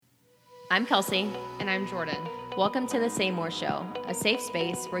I'm Kelsey. And I'm Jordan. Welcome to the Say More Show, a safe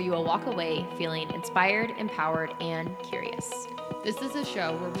space where you will walk away feeling inspired, empowered, and curious. This is a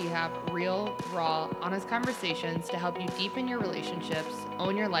show where we have real, raw, honest conversations to help you deepen your relationships,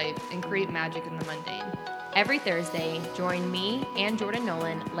 own your life, and create magic in the mundane. Every Thursday, join me and Jordan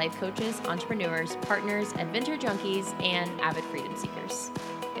Nolan, life coaches, entrepreneurs, partners, adventure junkies, and avid freedom seekers.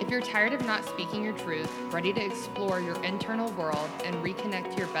 If you're tired of not speaking your truth, ready to explore your internal world, and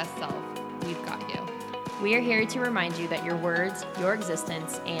reconnect to your best self, we've got you. We are here to remind you that your words, your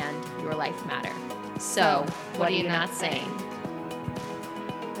existence, and your life matter. So, what are you not saying?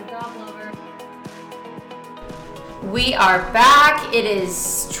 Good job, Lover. We are back. It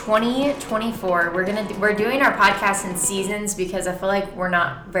is 2024. We're doing our podcast in seasons because I feel like we're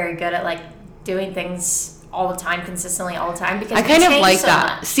not very good at doing things all the time, consistently all the time. Because I kind of like so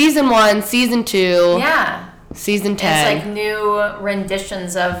that. Much. Season 1, Season 2. Yeah. Season 10. It's like new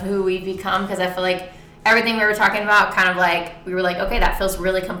renditions of who we've become, because I feel like everything we were talking about we were like, okay, that feels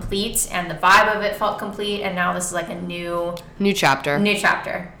really complete, and the vibe of it felt complete, and now this is like a new chapter.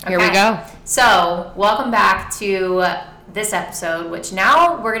 Okay? Here we go. So, welcome back to this episode, which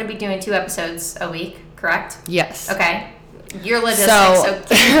now we're going to be doing 2 episodes a week, correct? Yes. Okay. Your logistics. So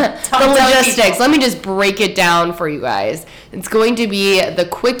the logistics, let me just break it down for you guys. It's going to be the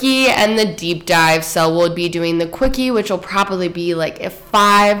quickie and the deep dive. So we'll be doing the quickie, which will probably be like a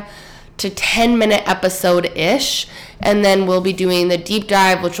 5 to 10 minute episode-ish. And then we'll be doing the deep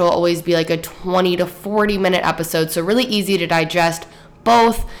dive, which will always be like a 20 to 40 minute episode. So really easy to digest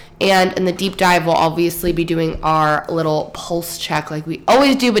both. And in the deep dive, we'll obviously be doing our little pulse check like we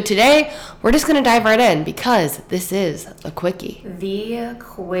always do. But today, we're just going to dive right in because this is a quickie. The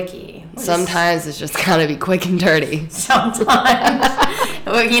quickie. Sometimes it's just got to be quick and dirty. Sometimes.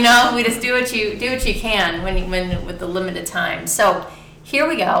 Well, we just do what you can when with the limited time. So here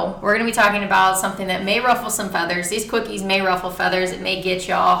we go. We're going to be talking about something that may ruffle some feathers. These quickies may ruffle feathers. It may get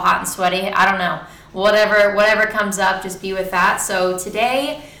you all hot and sweaty. I don't know. Whatever comes up, just be with that. So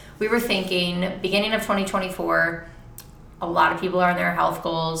today, we were thinking, beginning of 2024, a lot of people are in their health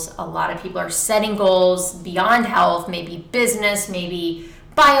goals. A lot of people are setting goals beyond health, maybe business, maybe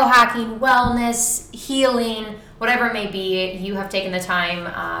biohacking, wellness, healing, whatever it may be. You have taken the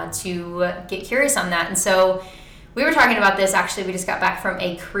time to get curious on that. And so we were talking about this. Actually, we just got back from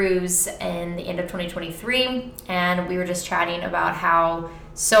a cruise in the end of 2023, and we were just chatting about how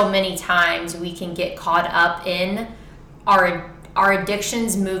so many times we can get caught up in our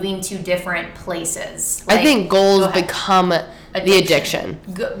addictions moving to different places. I think goals become the addiction.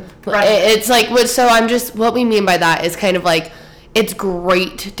 Right. It's like, what we mean by that is kind of like, it's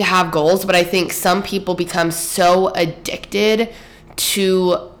great to have goals, but I think some people become so addicted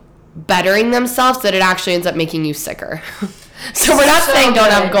to bettering themselves that it actually ends up making you sicker. So we're not saying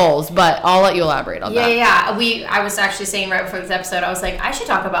don't have goals, but I'll let you elaborate on that. Yeah. I was actually saying right before this episode, I was like, I should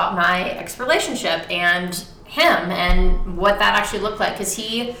talk about my ex-relationship and him and what that actually looked like, because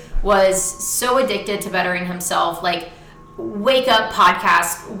he was so addicted to bettering himself. Like, wake up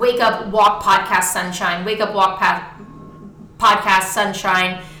podcast, wake up walk podcast sunshine, wake up walk podcast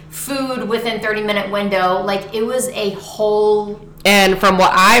sunshine, food within 30-minute window. Like, it was a whole. And from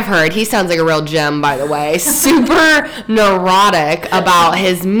what I've heard, he sounds like a real gem, by the way. Super neurotic about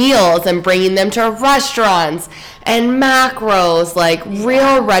his meals and bringing them to restaurants and macros,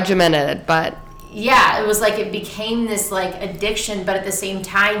 real regimented, but. Yeah, it was like it became this addiction, but at the same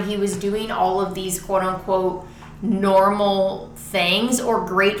time, he was doing all of these quote unquote normal things or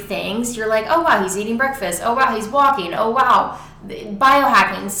great things. You're like, oh wow, he's eating breakfast. Oh wow, he's walking. Oh wow,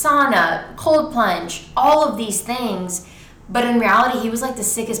 biohacking, sauna, cold plunge, all of these things. But in reality, he was like the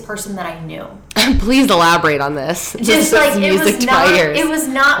sickest person that I knew. Please elaborate on this. Just like it was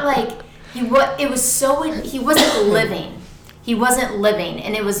not like he wasn't living. He wasn't living,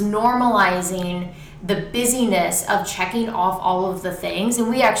 and it was normalizing the busyness of checking off all of the things. And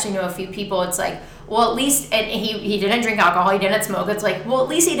we actually know a few people, it's like, well, at least, and he didn't drink alcohol, he didn't smoke. It's like, well, at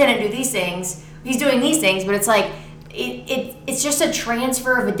least he didn't do these things. He's doing these things, but it's like, it's just a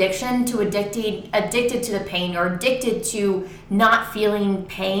transfer of addiction to addicted to the pain, or addicted to not feeling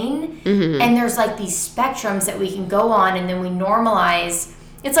pain. Mm-hmm. And there's these spectrums that we can go on, and then we normalize.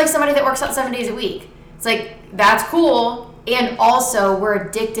 It's like somebody that works out 7 days a week. It's like, that's cool. And also, we're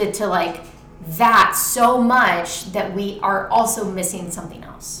addicted to that so much that we are also missing something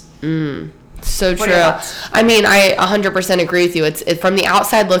else. So true. I mean, I 100% agree with you. It's from the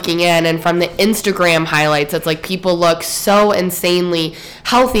outside looking in, and from the Instagram highlights, it's like people look so insanely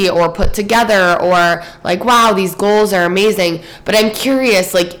healthy or put together, or wow, these goals are amazing. But I'm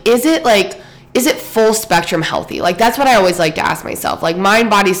curious, is it is it full spectrum healthy? Like, that's what I always like to ask myself. Like, mind,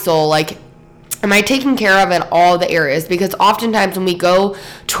 body, soul, like, am I taking care of in all the areas? Because oftentimes when we go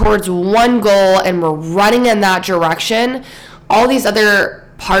towards one goal and we're running in that direction, all these other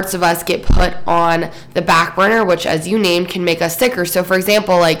parts of us get put on the back burner, which, as you named, can make us sicker. So, for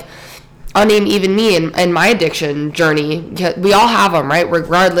example, like, I'll name even me in my addiction journey. We all have them, right?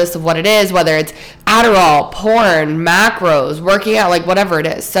 Regardless of what it is, whether it's Adderall, porn, macros, working out, like whatever it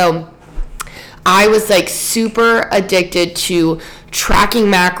is. So I was like super addicted to tracking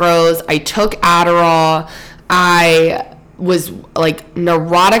macros. I took Adderall. I was like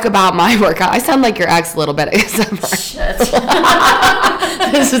neurotic about my workout. I sound like your ex a little bit. Shit.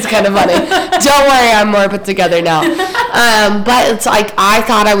 This is kind of funny. Don't worry, I'm more put together now. But it's like I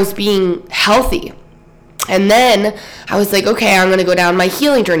thought I was being healthy. And then I was like, okay, I'm going to go down my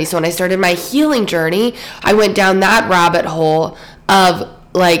healing journey. So when I started my healing journey, I went down that rabbit hole of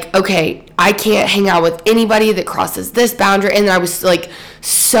like, okay, I can't hang out with anybody that crosses this boundary. And I was like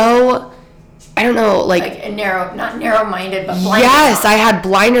so, I don't know, like not narrow-minded, but blinders. Yes, I had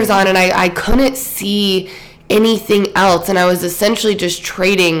blinders on and I couldn't see anything else. And I was essentially just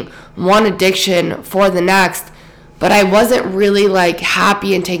trading one addiction for the next. But I wasn't really like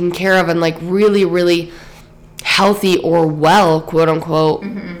happy and taken care of and like really, really healthy or well, quote unquote,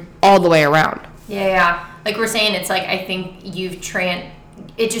 all the way around. Yeah. Like we're saying, it's like, I think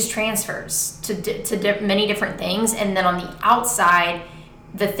it just transfers to many different things. And then on the outside,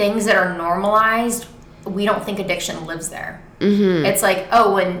 the things that are normalized, we don't think addiction lives there. It's like,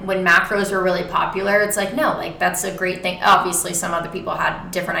 oh, when macros were really popular, it's like, no, like that's a great thing. Obviously, some other people had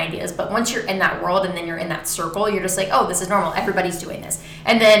different ideas, but once you're in that world and then you're in that circle, you're just like, oh, this is normal. Everybody's doing this.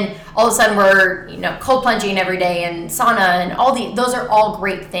 And then all of a sudden we're, cold plunging every day and sauna and those are all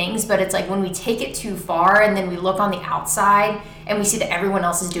great things. But it's like when we take it too far and then we look on the outside and we see that everyone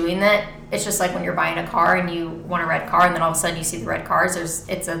else is doing that, it's just like when you're buying a car and you want a red car and then all of a sudden you see the red cars,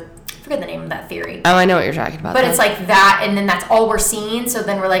 I forget the name of that theory. Oh, I know what you're talking about. But it's like that, and then that's all we're seeing. So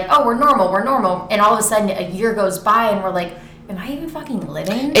then we're like, oh, we're normal. And all of a sudden a year goes by and we're like, am I even fucking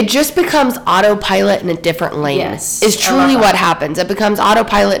living? It just becomes autopilot in a different lane. Yes. Is truly what happens. It becomes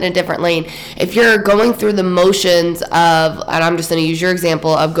autopilot in a different lane. If you're going through the motions of, and I'm just going to use your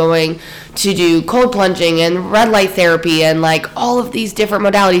example, of going to do cold plunging and red light therapy and like all of these different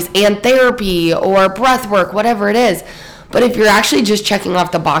modalities and therapy or breath work, whatever it is. But if you're actually just checking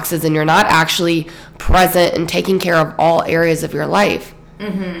off the boxes and you're not actually present and taking care of all areas of your life,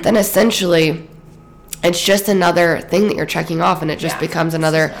 then essentially it's just another thing that you're checking off, and it just becomes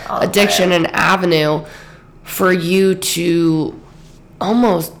another addiction and avenue for you to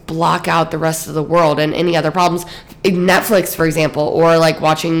almost block out the rest of the world and any other problems. Netflix, for example, or like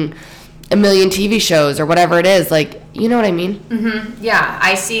watching a million TV shows or whatever it is. Like, you know what I mean? Yeah,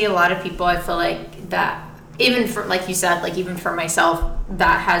 I see a lot of people, I feel like that, even for, like you said, like even for myself,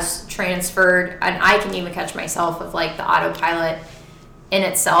 that has transferred, and I can even catch myself of like the autopilot in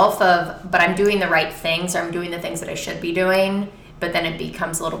itself of, but I'm doing the right things, or I'm doing the things that I should be doing, but then it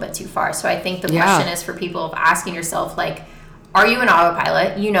becomes a little bit too far. So I think the question is for people of asking yourself, like, are you an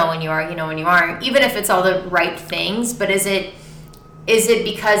autopilot? You know when you are, you know when you aren't, even if it's all the right things, but is it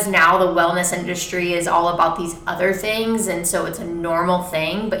because now the wellness industry is all about these other things, and so it's a normal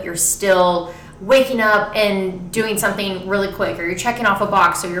thing, but you're still waking up and doing something really quick, or you're checking off a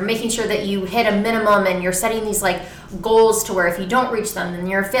box, or you're making sure that you hit a minimum, and you're setting these like goals to where if you don't reach them, then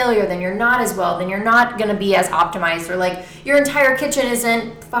you're a failure, then you're not as well, then you're not going to be as optimized, or like your entire kitchen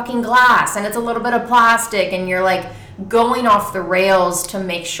isn't fucking glass and it's a little bit of plastic, and you're like going off the rails to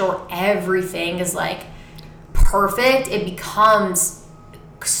make sure everything is like perfect. It becomes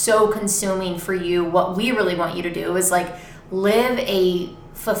so consuming for you. What we really want you to do is like live a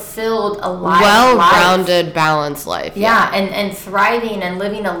fulfilled, alive, well-rounded, life. Balanced life. Yeah, and thriving and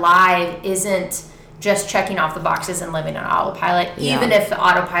living alive isn't just checking off the boxes and living on autopilot, even if the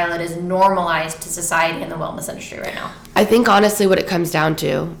autopilot is normalized to society and the wellness industry right now. I think honestly what it comes down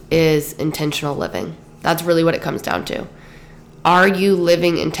to is intentional living. That's really what it comes down to. Are you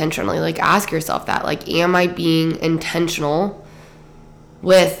living intentionally? Like, ask yourself that. Like, am I being intentional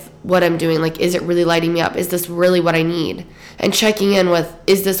with what I'm doing? Like, is it really lighting me up? Is this really what I need? And checking in with,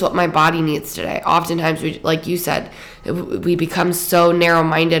 is this what my body needs today? Oftentimes, we, like you said, we become so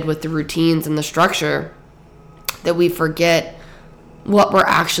narrow-minded with the routines and the structure that we forget what we're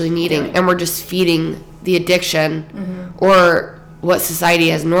actually needing. And we're just feeding the addiction or what society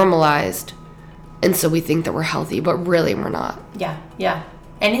has normalized. And so we think that we're healthy, but really we're not. Yeah.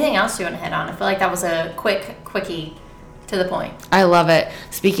 Anything else you want to hit on? I feel like that was a quickie to the point. I love it.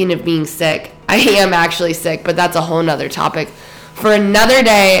 Speaking of being sick, I am actually sick, but that's a whole nother topic for another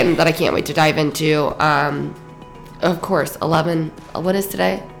day and that I can't wait to dive into. Of course, 11. What is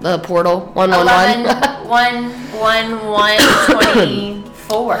today? The portal 111.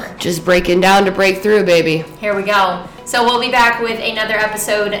 1/1/1/24. Just breaking down to break through, baby. Here we go. So we'll be back with another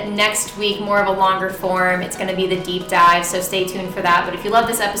episode next week, more of a longer form. It's going to be the deep dive, so stay tuned for that. But if you love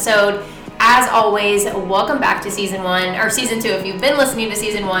this episode, as always, welcome back to season 1 or season 2. If you've been listening to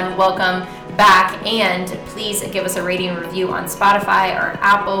season 1, welcome back, and please give us a rating and review on Spotify or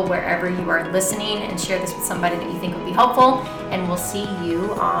Apple, wherever you are listening, and share this with somebody that you think would be helpful, and we'll see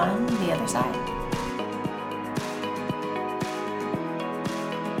you on the other side.